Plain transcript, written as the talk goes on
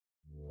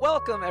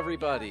Welcome,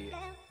 everybody,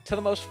 to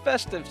the most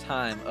festive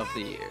time of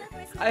the year.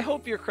 I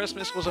hope your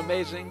Christmas was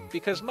amazing,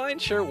 because mine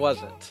sure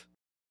wasn't.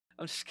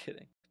 I'm just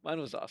kidding. Mine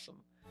was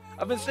awesome.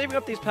 I've been saving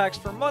up these packs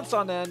for months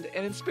on end,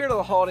 and in spirit of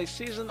the holiday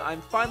season,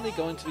 I'm finally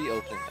going to be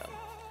opening them.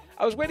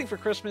 I was waiting for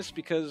Christmas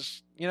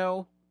because, you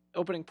know,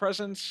 opening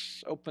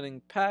presents,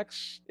 opening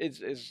packs,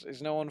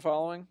 is no one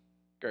following?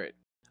 Great.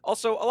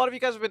 Also, a lot of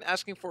you guys have been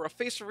asking for a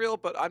face reveal,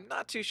 but I'm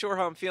not too sure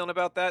how I'm feeling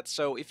about that,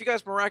 so if you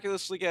guys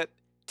miraculously get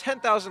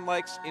 10,000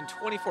 likes in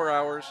 24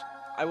 hours,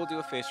 I will do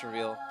a face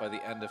reveal by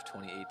the end of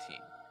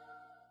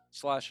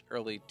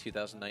 2018/early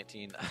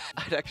 2019.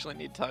 I'd actually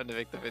need time to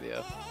make the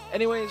video.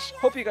 Anyways,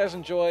 hope you guys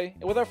enjoy,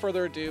 and without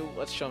further ado,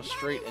 let's jump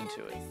straight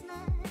into it.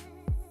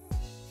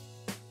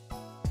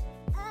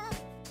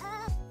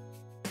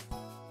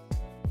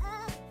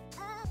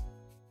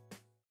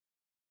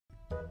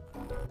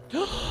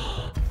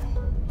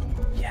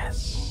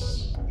 Yes!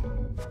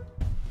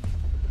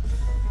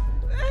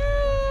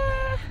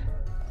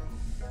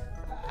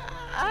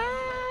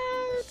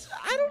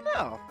 I don't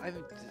know.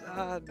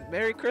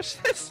 Merry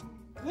Christmas?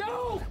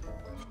 No!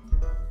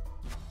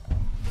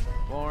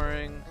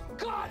 Boring.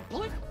 God,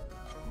 blip!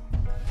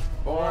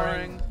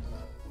 Boring.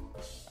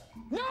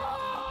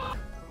 No!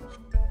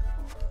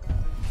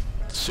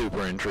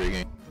 Super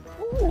intriguing.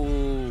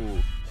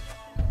 Ooh.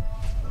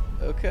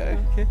 Okay.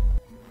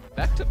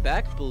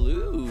 Back-to-back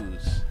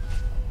blues.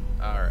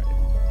 Alright.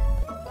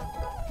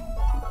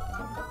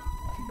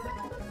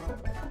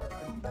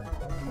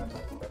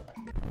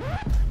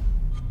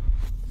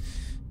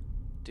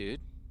 Dude.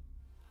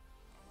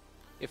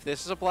 If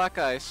this is a black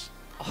ice,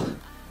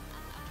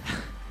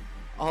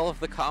 all of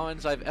the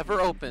commons I've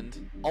ever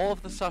opened, all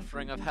of the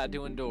suffering I've had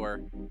to endure,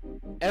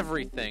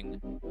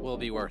 everything will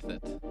be worth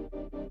it.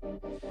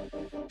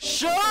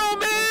 Show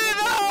me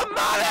the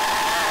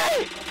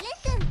money!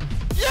 Listen.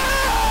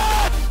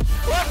 Yeah!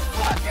 Let's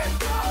fucking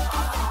go!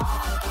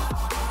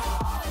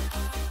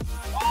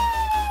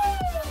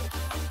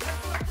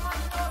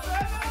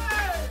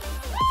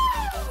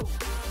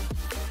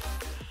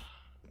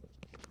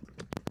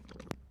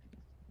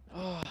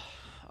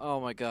 Oh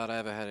my god, I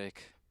have a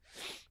headache.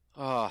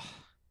 Oh.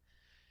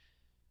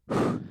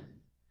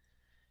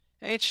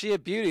 Ain't she a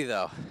beauty,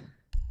 though?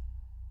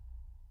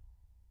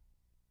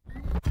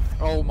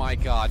 Oh my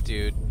god,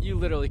 dude. You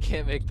literally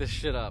can't make this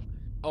shit up.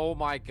 Oh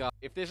my god.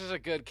 If this is a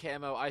good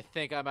camo, I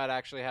think I might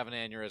actually have an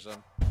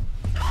aneurysm.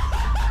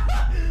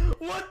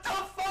 What the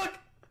fuck?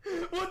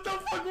 What the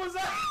fuck was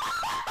that?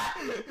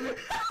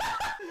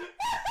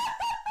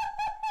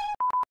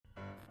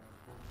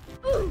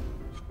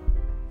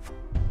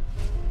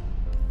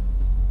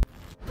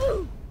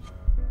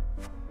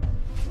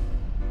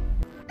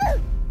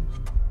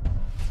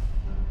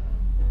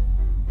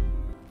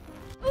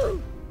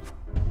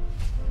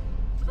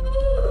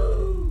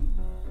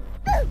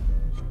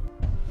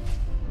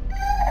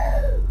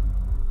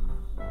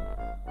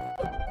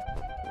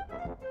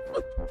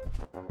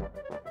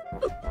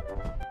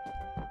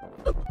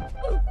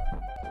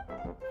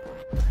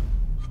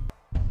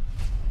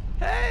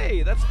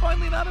 Hey, that's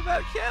finally not a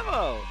bad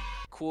camo!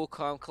 Cool,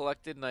 calm,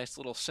 collected, nice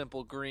little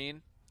simple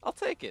green. I'll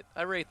take it.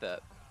 I rate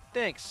that.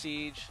 Thanks,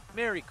 Siege.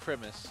 Merry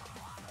Christmas.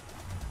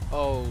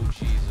 Oh,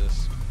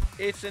 Jesus.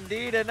 It's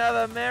indeed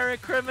another Merry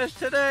Christmas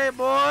today,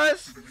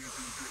 boys!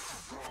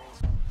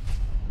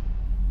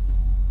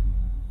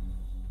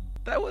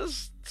 That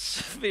was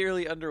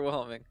severely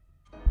underwhelming.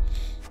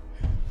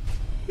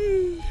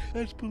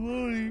 That's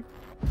baloney.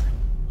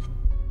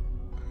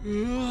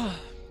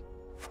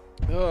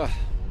 Ugh.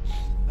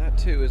 That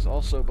too is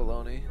also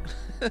baloney.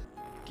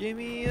 Give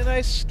me a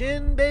nice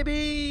skin,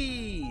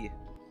 baby!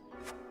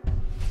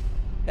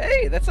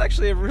 Hey, that's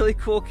actually a really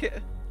cool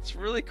kit. It's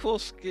really cool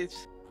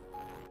skits.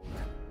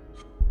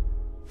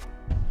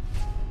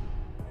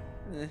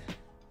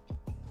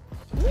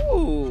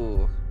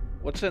 Ooh!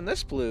 What's in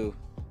this blue?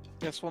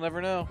 Guess we'll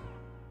never know.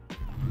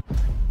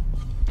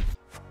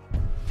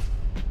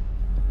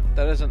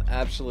 That is an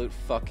absolute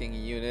fucking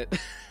unit.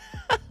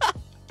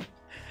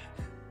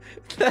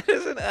 That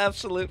is an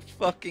absolute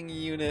fucking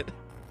unit.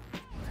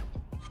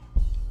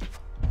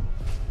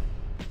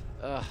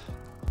 Ugh.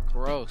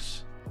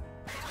 Gross.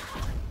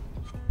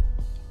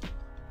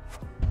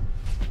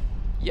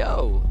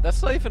 Yo,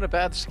 that's not even a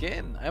bad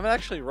skin. I haven't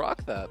actually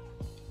rocked that.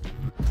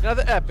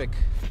 Another epic.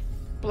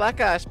 Black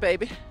ice,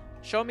 baby.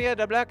 Show me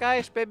the black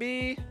ice,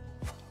 baby.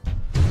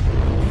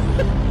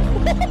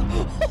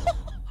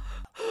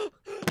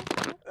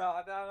 No.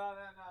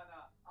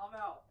 I'm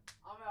out.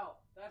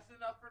 That's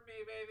enough for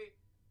me, baby.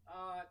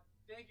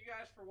 Thank you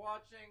guys for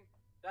watching.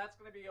 That's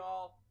gonna be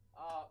all.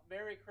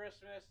 Merry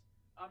Christmas.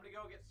 I'm gonna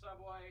go get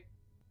Subway.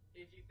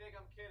 If you think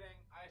I'm kidding,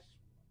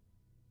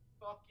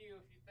 fuck you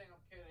if you think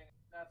I'm kidding.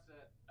 That's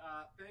it.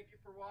 Thank you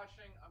for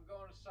watching. I'm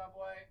going to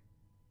Subway.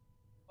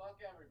 Fuck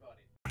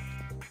everybody.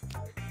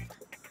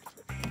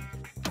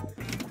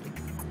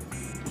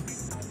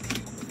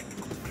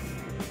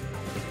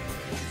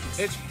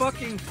 It's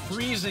fucking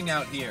freezing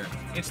out here.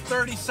 It's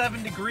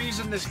 37 degrees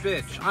in this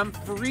bitch. I'm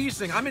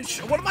freezing.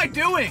 What am I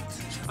doing?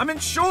 I'm in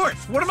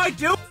shorts. What am I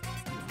doing?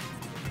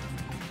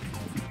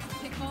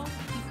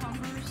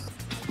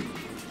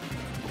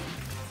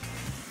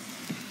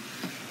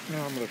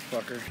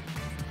 motherfucker.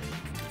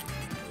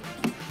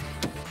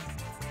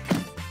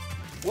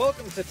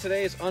 Welcome to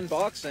today's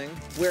unboxing,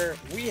 where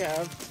we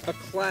have a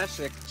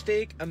classic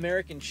steak,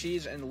 American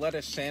cheese, and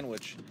lettuce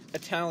sandwich.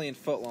 Italian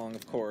footlong,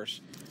 of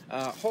course.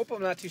 Hope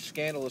I'm not too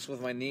scandalous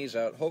with my knees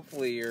out.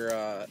 Hopefully you're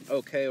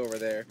okay over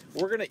there.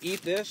 We're gonna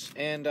eat this,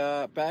 and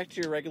back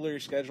to your regularly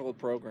scheduled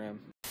program.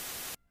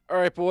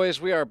 Alright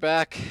boys, we are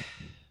back.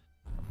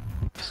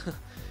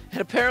 And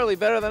apparently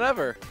better than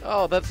ever.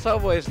 Oh, that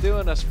Subway's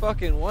doing us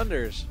fucking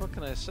wonders. What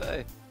can I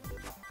say?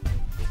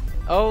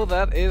 Oh,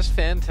 that is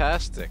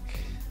fantastic.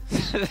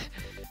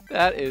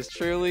 That is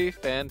truly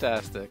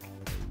fantastic.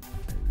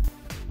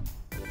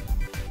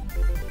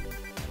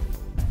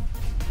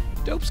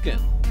 Dope skin.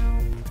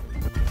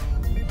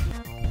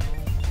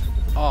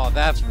 Oh,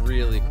 that's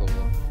really cool.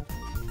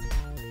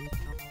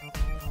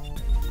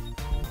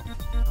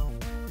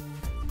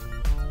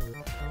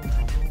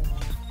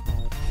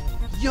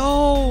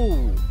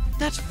 Yo!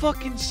 That's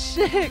fucking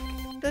sick!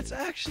 That's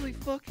actually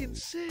fucking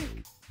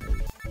sick!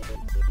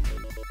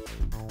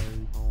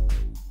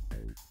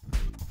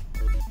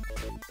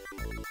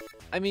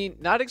 I mean,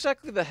 not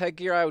exactly the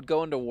headgear I would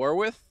go into war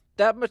with.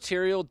 That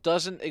material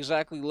doesn't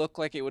exactly look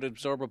like it would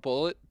absorb a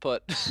bullet,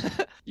 but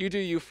you do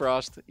you,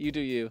 Frost. You do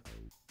you.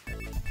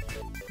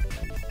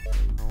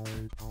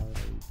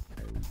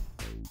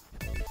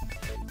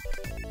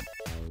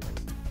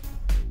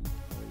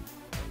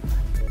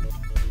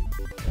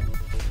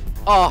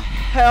 Oh,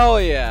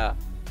 hell yeah.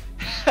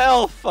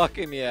 Hell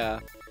fucking yeah.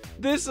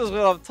 This is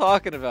what I'm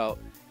talking about.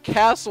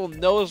 Castle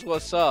knows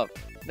what's up.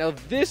 Now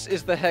this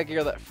is the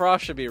headgear that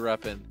Frost should be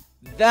repping.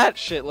 That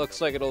shit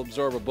looks like it'll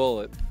absorb a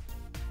bullet.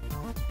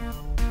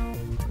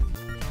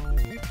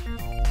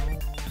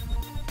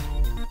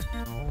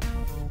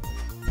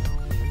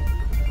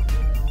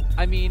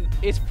 I mean,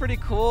 it's pretty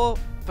cool,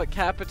 but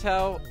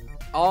Capitao,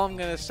 all I'm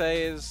gonna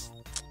say is,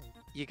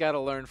 you gotta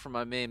learn from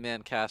my main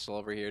man Castle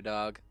over here,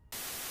 dog.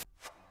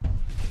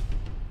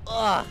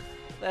 Ugh,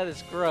 that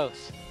is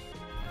gross.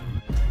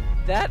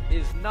 That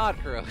is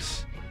not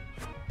gross.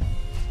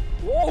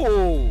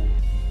 Whoa,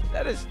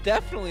 that is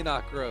definitely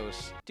not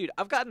gross. Dude,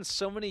 I've gotten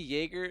so many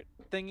Jaeger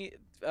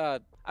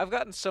I've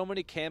gotten so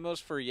many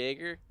camos for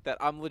Jaeger that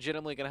I'm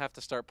legitimately gonna have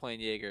to start playing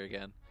Jaeger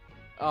again.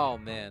 Oh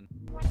man.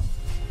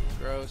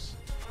 Gross.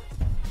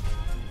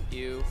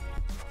 You.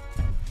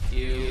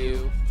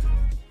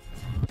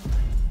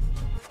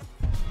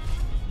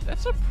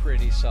 That's a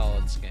pretty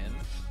solid skin.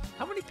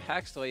 How many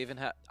packs do I even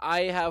have?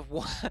 I have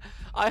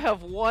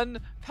one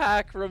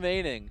pack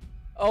remaining.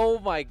 Oh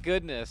my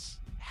goodness.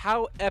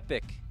 How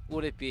epic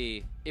would it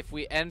be if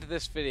we end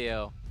this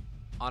video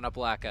on a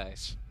black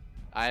ice?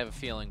 I have a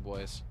feeling,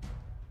 boys.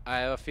 I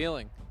have a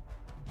feeling.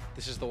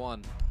 This is the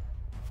one.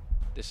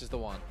 This is the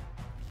one.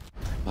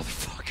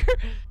 Motherfucker.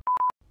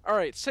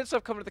 Alright, since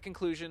I've come to the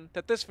conclusion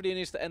that this video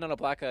needs to end on a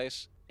black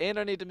ice, and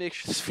I need to make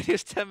sure this video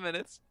is 10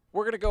 minutes,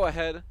 we're gonna go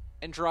ahead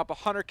and drop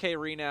 100k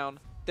renown.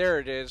 There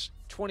it is.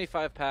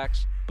 25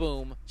 packs.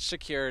 Boom.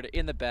 Secured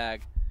in the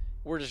bag.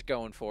 We're just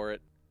going for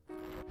it.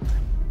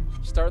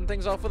 Starting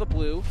things off with a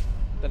blue.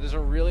 That is a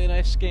really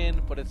nice skin,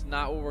 but it's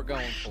not what we're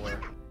going for.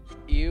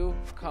 Ew.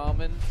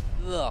 Common.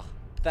 Ugh.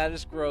 That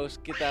is gross.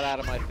 Get that out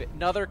of my face.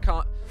 Another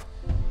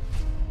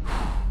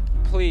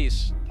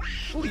Please.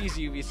 Please,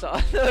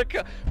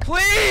 Ubisoft.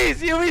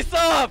 Please,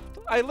 Ubisoft!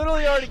 I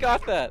literally already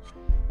got that.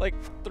 Like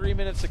 3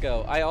 minutes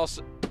ago. I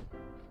also...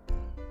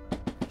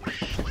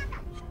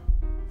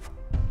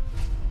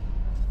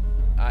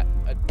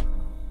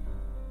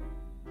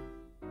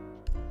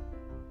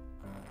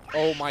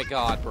 Oh my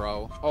god,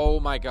 bro. Oh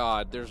my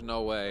god. There's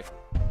no way.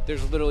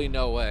 There's literally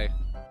no way.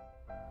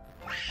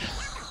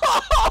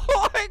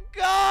 Oh my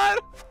god!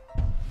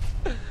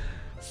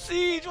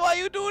 Siege, why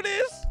you do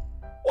this?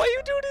 Why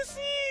you do this,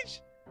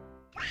 Siege?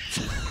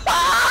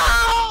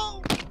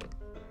 Oh!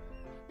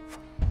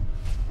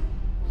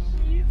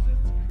 Jesus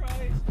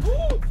Christ.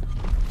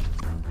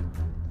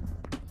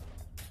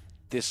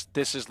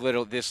 This is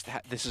literally this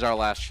is our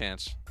last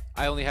chance.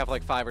 I only have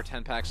like 5 or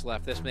 10 packs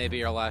left. This may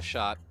be our last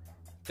shot.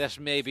 This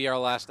may be our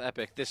last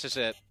epic. This is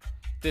it.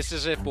 This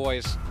is it,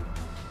 boys.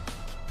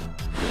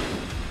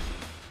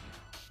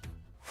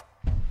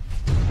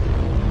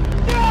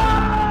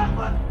 Yeah!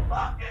 Let's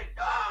fucking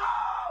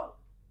go!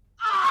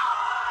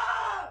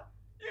 Ah!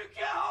 You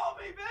can't hold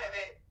me,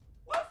 baby!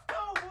 Let's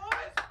go,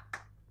 boys!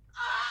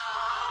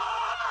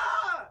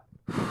 Ah!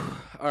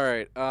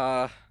 Alright,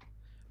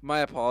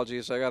 my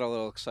apologies. I got a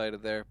little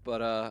excited there,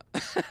 but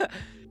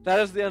that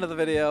is the end of the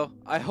video.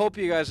 I hope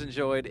you guys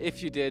enjoyed.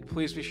 If you did,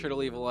 please be sure to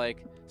leave a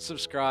like,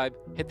 subscribe,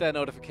 hit that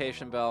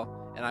notification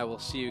bell, and I will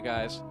see you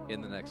guys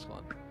in the next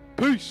one.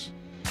 Peace!